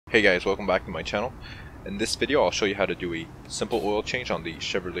Hey guys, welcome back to my channel. In this video I'll show you how to do a simple oil change on the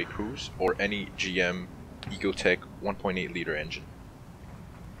Chevrolet Cruze or any GM Ecotec 1.8 liter engine.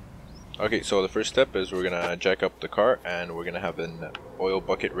 Okay, so the first step is we're gonna jack up the car and we're gonna have an oil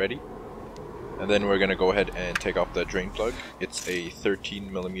bucket ready. And then we're gonna go ahead and take off the drain plug. It's a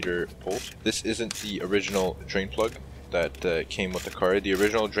 13mm bolt. This isn't the original drain plug that came with the car. The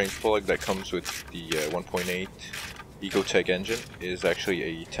original drain plug that comes with the 1.8 Ecotec engine is actually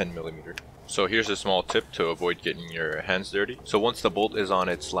a 10mm. So here's a small tip to avoid getting your hands dirty. So once the bolt is on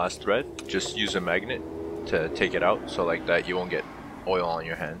its last thread, just use a magnet to take it out, so like that you won't get oil on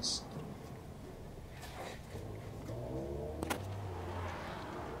your hands.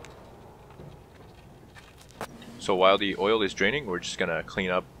 So while the oil is draining, we're just gonna clean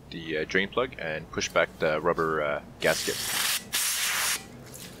up the drain plug and push back the rubber gasket.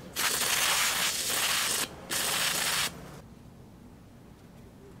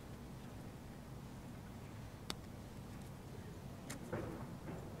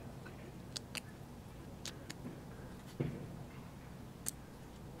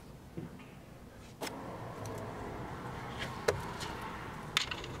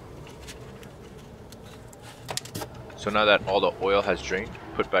 So now that all the oil has drained,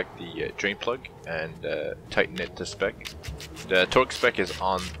 put back the drain plug and tighten it to spec. The torque spec is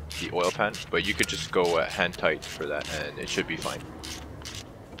on the oil pan, but you could just go hand tight for that and it should be fine.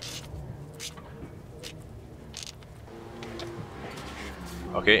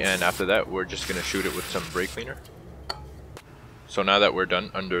 Okay, and after that we're just going to shoot it with some brake cleaner. So now that we're done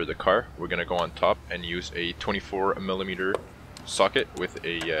under the car, we're going to go on top and use a 24mm socket with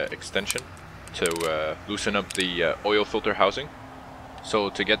a extension to loosen up the oil filter housing. So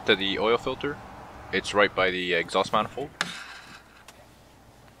to get to the oil filter, it's right by the exhaust manifold.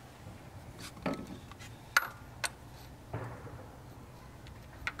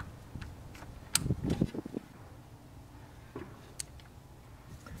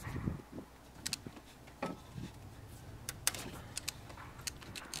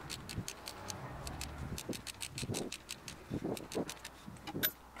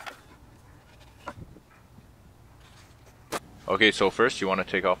 Okay, so first you want to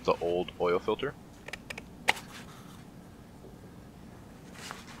take off the old oil filter.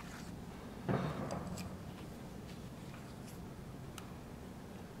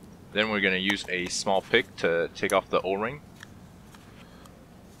 Then we're going to use a small pick to take off the O-ring.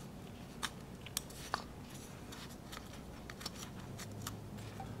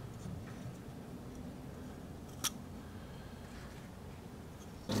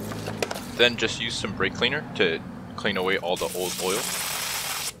 Then just use some brake cleaner to clean away all the old oil.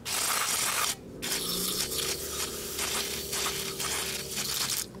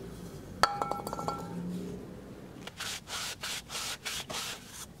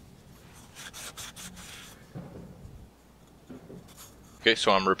 Okay,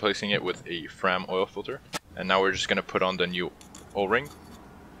 so I'm replacing it with a Fram oil filter, and now we're just going to put on the new O-ring.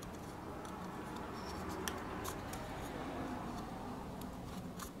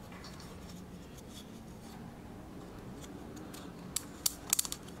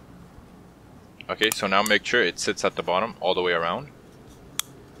 Okay, so now make sure it sits at the bottom all the way around.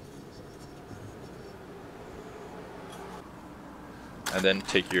 And then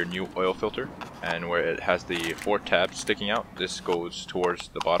take your new oil filter, and where it has the 4 tabs sticking out, this goes towards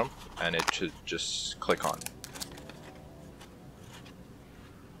the bottom and it should just click on.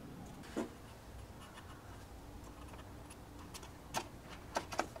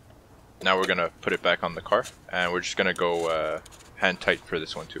 Now we're going to put it back on the car, and we're just going to go hand tight for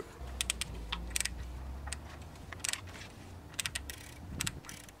this one too.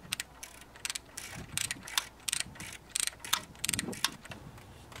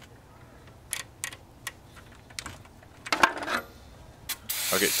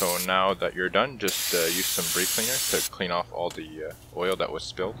 Okay, so now that you're done, just use some brake cleaner to clean off all the oil that was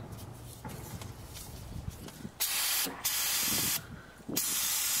spilled.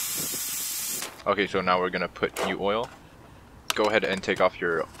 Okay, so now we're going to put new oil. Go ahead and take off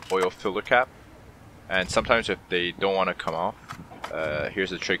your oil filter cap. And sometimes if they don't want to come off,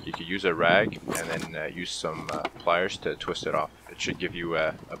 here's a trick. You could use a rag and then use some pliers to twist it off. It should give you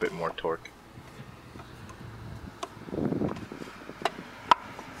a bit more torque.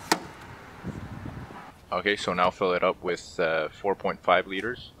 Okay, so now fill it up with 4.5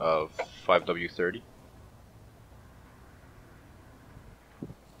 liters of 5W30.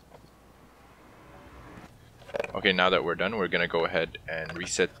 Okay, now that we're done, we're going to go ahead and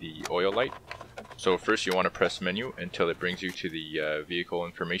reset the oil light. So first you want to press menu until it brings you to the vehicle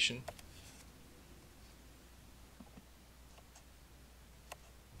information.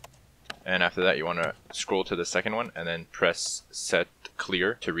 And after that, you want to scroll to the second one and then press set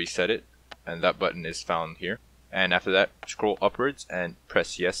clear to reset it. And that button is found here. And after that, scroll upwards and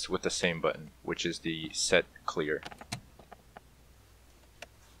press yes with the same button, which is the set clear.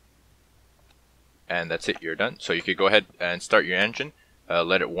 And that's it, you're done. So you could go ahead and start your engine,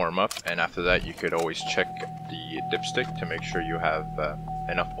 let it warm up, and after that you could always check the dipstick to make sure you have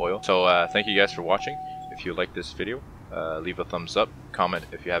enough oil. So thank you guys for watching. If you like this video, leave a thumbs up, comment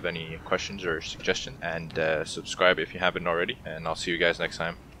if you have any questions or suggestions, and subscribe if you haven't already, and I'll see you guys next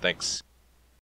time. Thanks.